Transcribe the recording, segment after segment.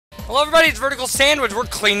Hello everybody, it's VerticalSandwich. We're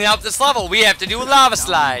cleaning up this level. We have to do a lava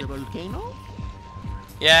slide. Volcano?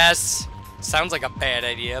 Yes. Sounds like a bad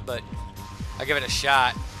idea, but I'll give it a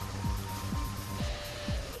shot.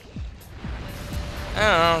 I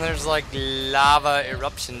don't know, there's like lava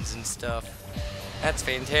eruptions and stuff. That's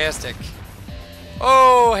fantastic.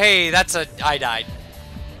 Oh, hey, that's a... I died.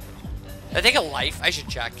 Did I take a life? I should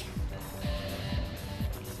check.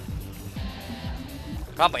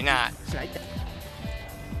 Probably not.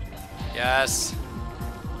 Yes.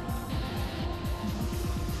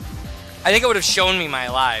 I think it would have shown me my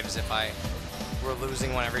lives if I were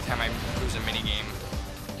losing one every time I lose a minigame.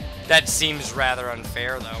 That seems rather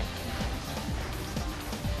unfair, though.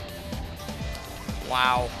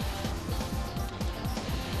 Wow.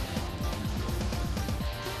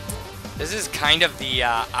 This is kind of the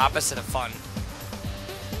opposite of fun.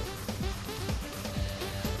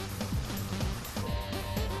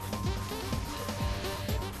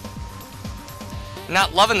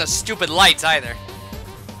 Not loving the stupid lights either.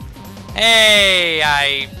 Hey,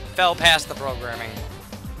 I fell past the programming.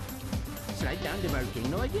 Slide down the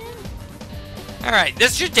volcano again? Alright,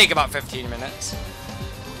 this should take about 15 minutes.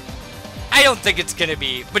 I don't think it's gonna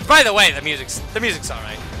be... But by the way, the music's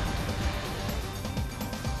alright.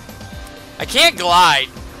 I can't glide.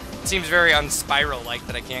 It seems very un-Spyro-like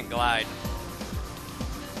that I can't glide.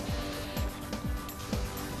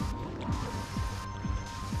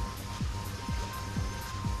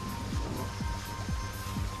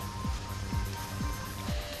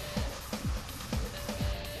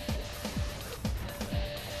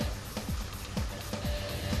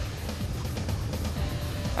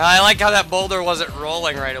 I like how that boulder wasn't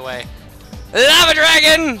rolling right away. Lava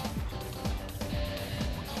Dragon!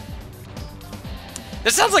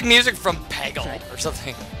 This sounds like music from Peggle or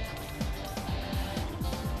something.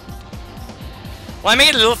 Well, I make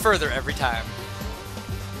it a little further every time.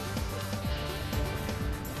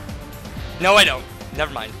 No, I don't.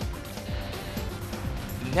 Never mind.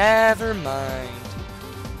 Never mind.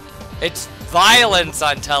 It's violence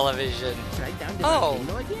on television. Oh.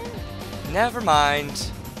 Never mind.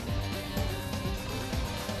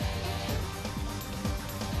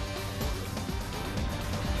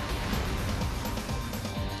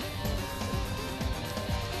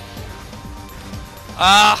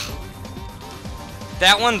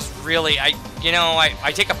 That one's really, I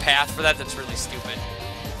take a path for that that's really stupid.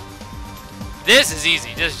 This is easy.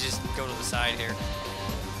 Just go to the side here.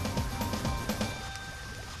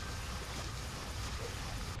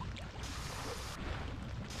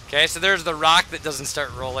 Okay, so there's the rock that doesn't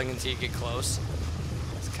start rolling until you get close.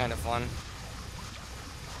 It's kind of fun.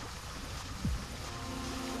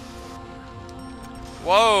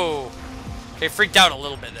 Whoa! Okay, freaked out a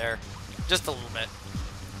little bit there. Just a little bit.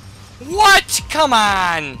 What? Come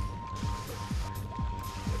on!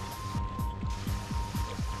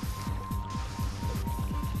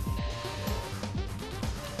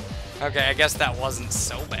 Okay, I guess that wasn't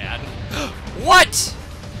so bad. What?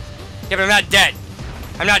 Yeah, but I'm not dead.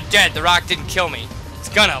 I'm not dead. The rock didn't kill me. It's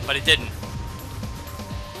gonna, but it didn't.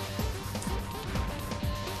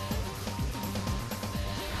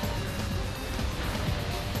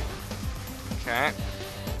 Okay.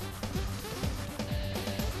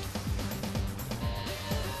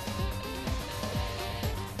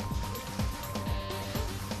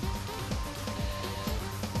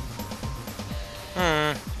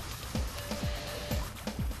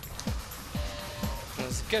 I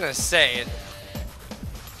was gonna say it.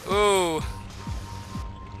 Ooh.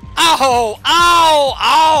 Ow! Ow!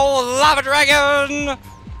 Ow! Lava Dragon!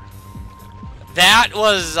 That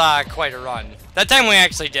was quite a run. That time we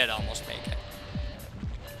actually did almost make it.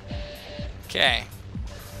 Okay.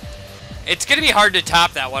 It's gonna be hard to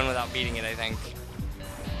top that one without beating it, I think.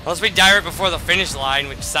 Unless we die right before the finish line,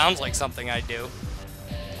 which sounds like something I'd do.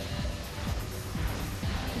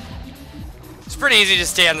 It's pretty easy to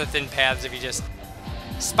stay on the thin paths if you just...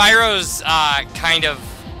 Spyro's kind of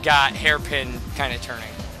got hairpin kind of turning.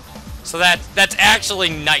 So that's actually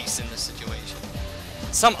nice in this situation.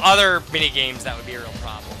 Some other mini games that would be a real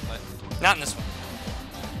problem, but not in this one.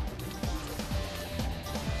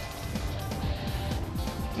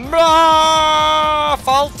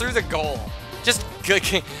 Fall through the goal. Just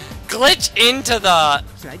glitch into the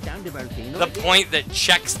point that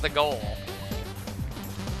checks the goal.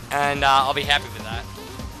 And I'll be happy with that.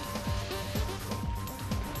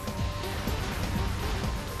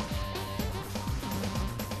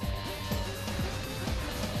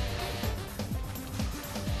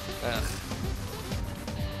 Ugh.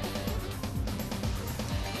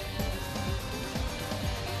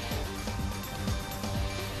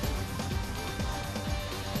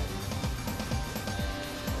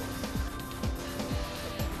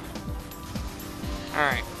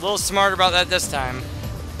 Alright, a little smarter about that this time.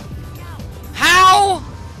 How?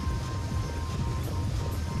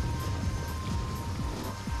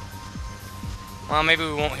 Well, maybe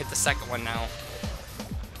we won't hit the second one now.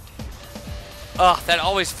 Ugh, that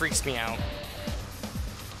always freaks me out.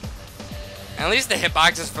 At least the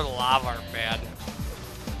hitboxes for the lava aren't bad.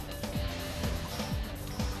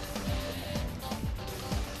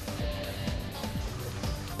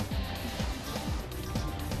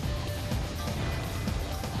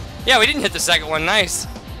 Yeah, we didn't hit the second one. Nice.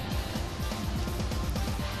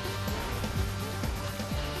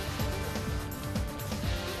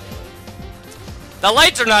 The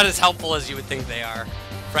lights are not as helpful as you would think they are,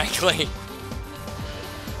 frankly.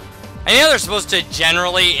 I know they're supposed to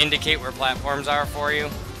generally indicate where platforms are for you.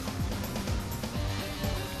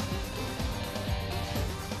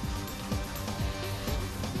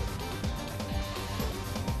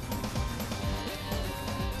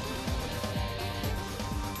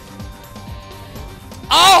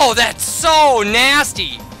 Oh, that's so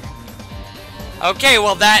nasty! Okay,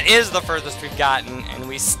 well that is the furthest we've gotten, and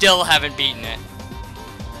we still haven't beaten it.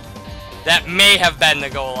 That may have been the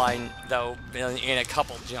goal line, though, in a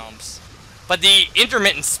couple jumps. But the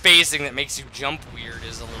intermittent spacing that makes you jump weird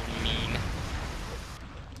is a little mean.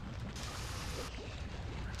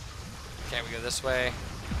 Okay, we go this way.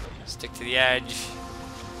 Stick to the edge.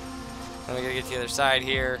 Then we gotta get to the other side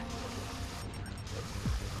here.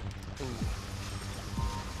 Ooh.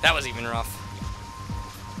 That was even rough.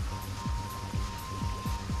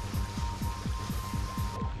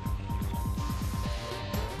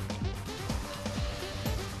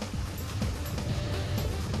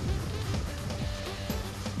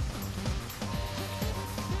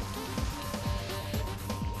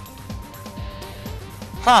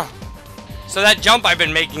 Huh. So that jump I've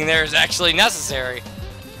been making there is actually necessary.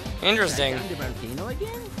 Interesting. Down to Volcano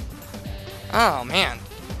again? Oh, man.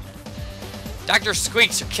 Dr.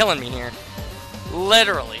 Squeaks, you're killing me here.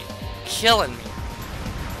 Literally. Killing me.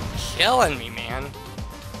 Killing me, man.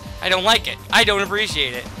 I don't like it. I don't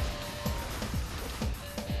appreciate it.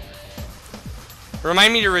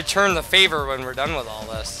 Remind me to return the favor when we're done with all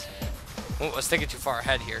this. Oh, I was thinking too far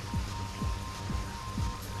ahead here.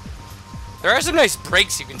 There are some nice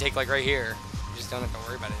breaks you can take, like right here. You just don't have to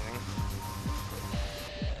worry about anything.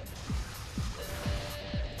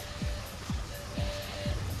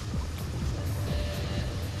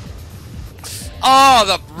 Oh,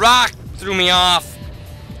 the rock threw me off.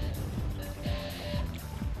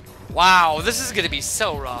 Wow, this is gonna be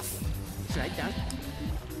so rough. Right down.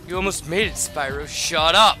 You almost made it, Spyro.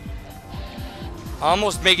 Shut up.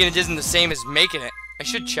 Almost making it isn't the same as making it. I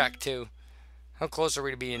should check, too. How close are we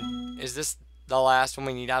to being? Is this the last one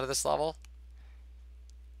we need out of this level?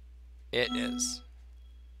 It is.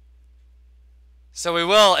 So we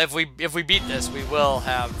will, if we beat this, we will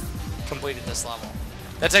have completed this level.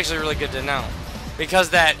 That's actually really good to know. Because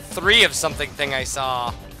that 3 of something thing I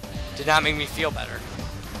saw did not make me feel better.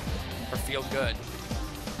 Or feel good.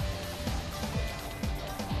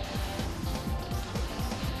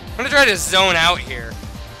 I'm gonna try to zone out here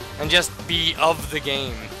and just be of the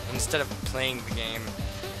game instead of playing the game.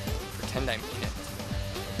 Pretend I mean it.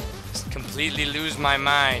 Just completely lose my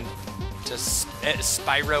mind to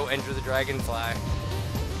Spyro Enter the Dragonfly.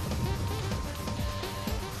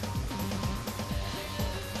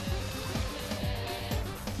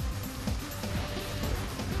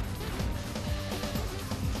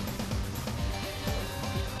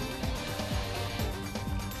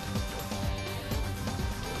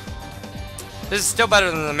 This is still better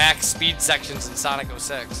than the max speed sections in Sonic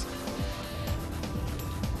 06.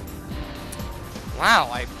 Wow,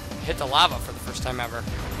 I hit the lava for the first time ever.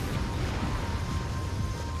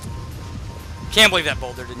 Can't believe that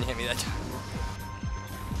boulder didn't hit me that time.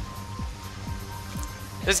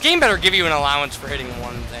 This game better give you an allowance for hitting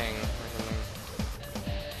one thing.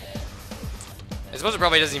 I suppose it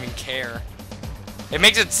probably doesn't even care. It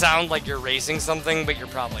makes it sound like you're racing something, but you're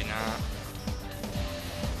probably not.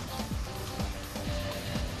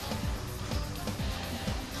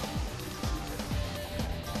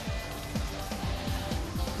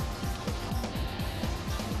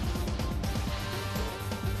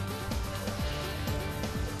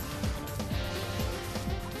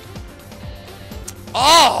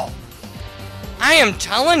 Oh! I am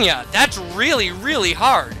telling ya, that's really, really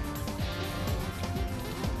hard.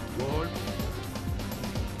 Lord.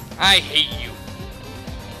 I hate you.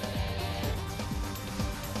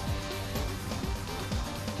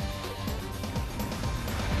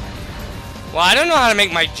 Well, I don't know how to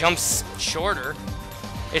make my jumps shorter.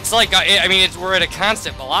 It's like, I mean, we're at a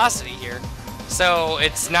constant velocity here. So,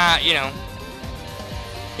 it's not, you know.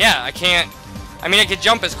 Yeah, I can't I mean, I could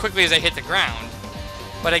jump as quickly as I hit the ground,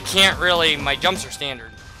 but I can't really, my jumps are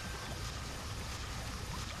standard.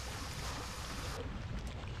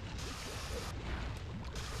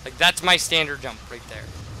 Like, that's my standard jump right there.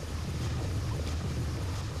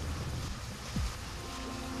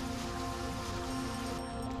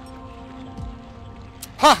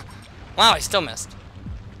 Huh! Wow, I still missed.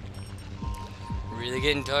 Really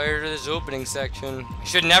getting tired of this opening section. I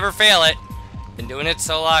should never fail it. Been doing it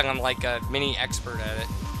so long, I'm like a mini expert at it.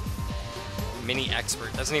 Mini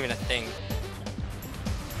expert, that's not even a thing.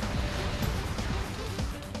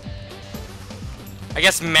 I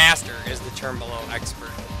guess master is the term below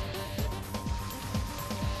expert.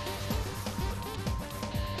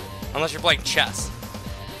 Unless you're playing chess.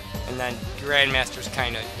 And then grandmaster's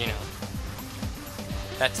kind of, you know,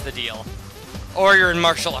 that's the deal. Or you're in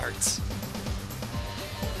martial arts.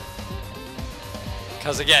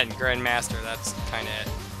 Because again, grandmaster, that's kind of it.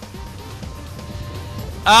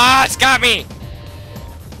 Ah, it's got me!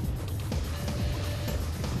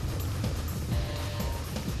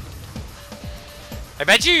 I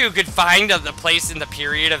bet you could find the place in the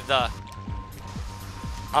period of the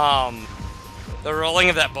rolling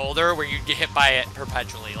of that boulder where you'd get hit by it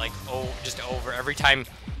perpetually, like, oh, just over. Every time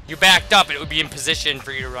you backed up, it would be in position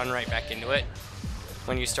for you to run right back into it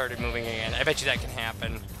when you started moving again. I bet you that can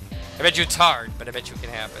happen. I bet you it's hard, but I bet you it can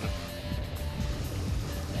happen.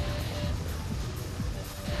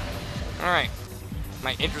 Alright.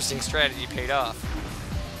 My interesting strategy paid off.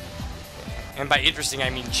 And by interesting, I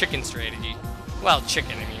mean chicken strategy. Well,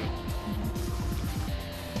 chicken, I mean.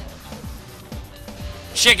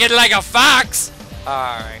 Chicken like a fox!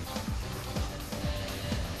 Alright.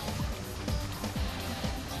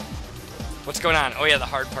 What's going on? Oh yeah, the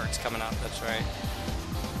hard part's coming up, that's right.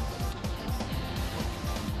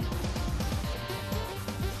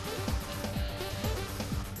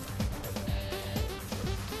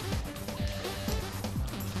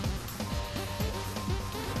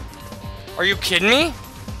 Are you kidding me?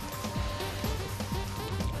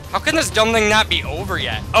 How can this dumb thing not be over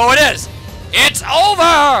yet? Oh, it is! It's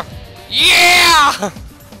over! Yeah!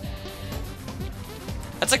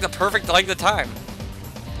 That's like the perfect length of time.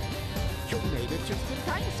 You made it just in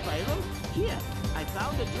time, Spyro. Here, I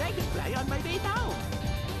found a dragonfly on my way down.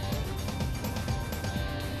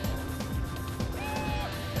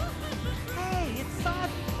 Hey, it's fun.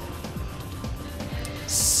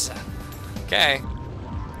 Okay.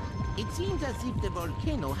 It seems as if the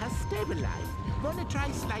volcano has stabilized. Wanna try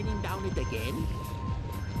sliding down it again?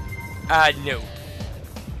 No.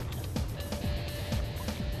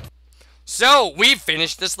 So, we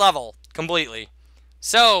finished this level completely.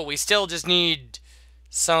 So, we still just need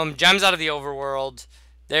some gems out of the overworld.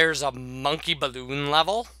 There's a monkey balloon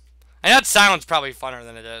level. And that sounds probably funner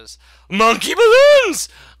than it is. Monkey balloons!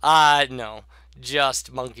 No. Just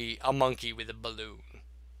a monkey with a balloon.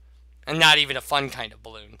 And not even a fun kind of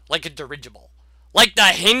balloon. Like a dirigible. Like the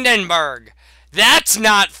Hindenburg. That's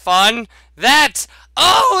not fun. That's,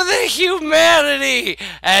 oh, the humanity!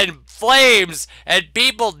 And flames. And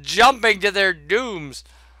people jumping to their dooms.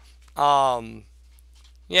 Yeah,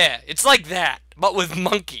 it's like that. But with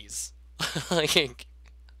monkeys. Like,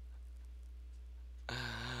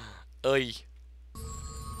 oy.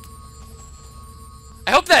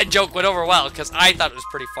 I hope that joke went over well, because I thought it was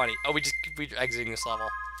pretty funny. Oh, we're exiting this level.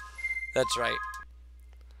 That's right.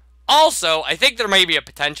 Also, I think there may be a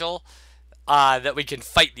potential that we can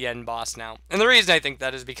fight the end boss now. And the reason I think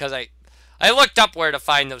that is because I looked up where to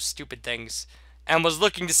find those stupid things and was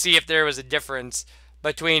looking to see if there was a difference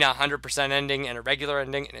between a 100% ending and a regular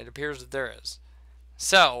ending, and it appears that there is.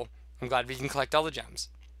 So, I'm glad we can collect all the gems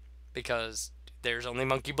because there's only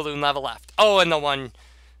Monkey Balloon level left. Oh, and the one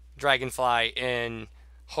Dragonfly in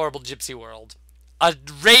Horrible Gypsy World. A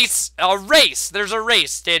race! There's a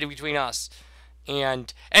race standing between us.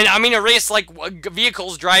 And I mean a race like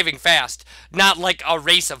vehicles driving fast. Not like a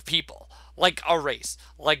race of people. Like a race.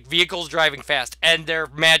 Like vehicles driving fast. And they're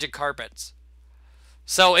magic carpets.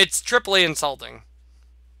 So it's triply insulting.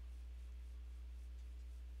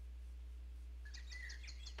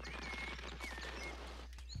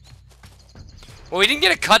 Well, we didn't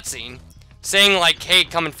get a cutscene saying like, hey,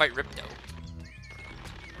 come and fight Ripto.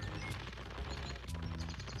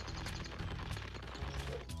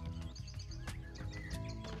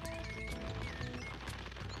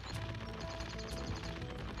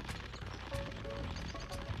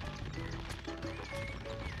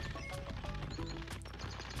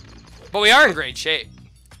 But we are in great shape.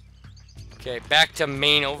 Okay, back to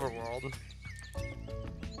main overworld.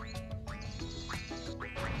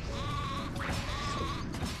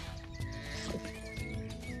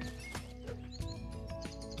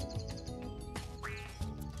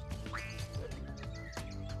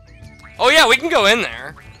 Oh yeah, we can go in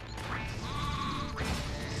there.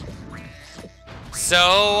 So,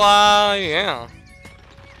 yeah.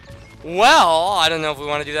 Well, I don't know if we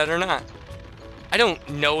want to do that or not. I don't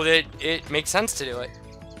know that it makes sense to do it.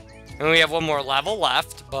 And we have one more level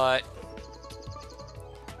left, but...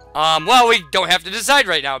 well, we don't have to decide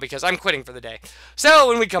right now because I'm quitting for the day. So,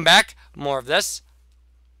 when we come back, more of this.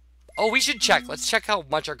 Oh, we should check. Let's check how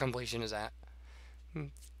much our completion is at.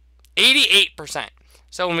 88%.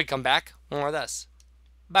 So, when we come back, more of this.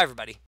 Bye, everybody.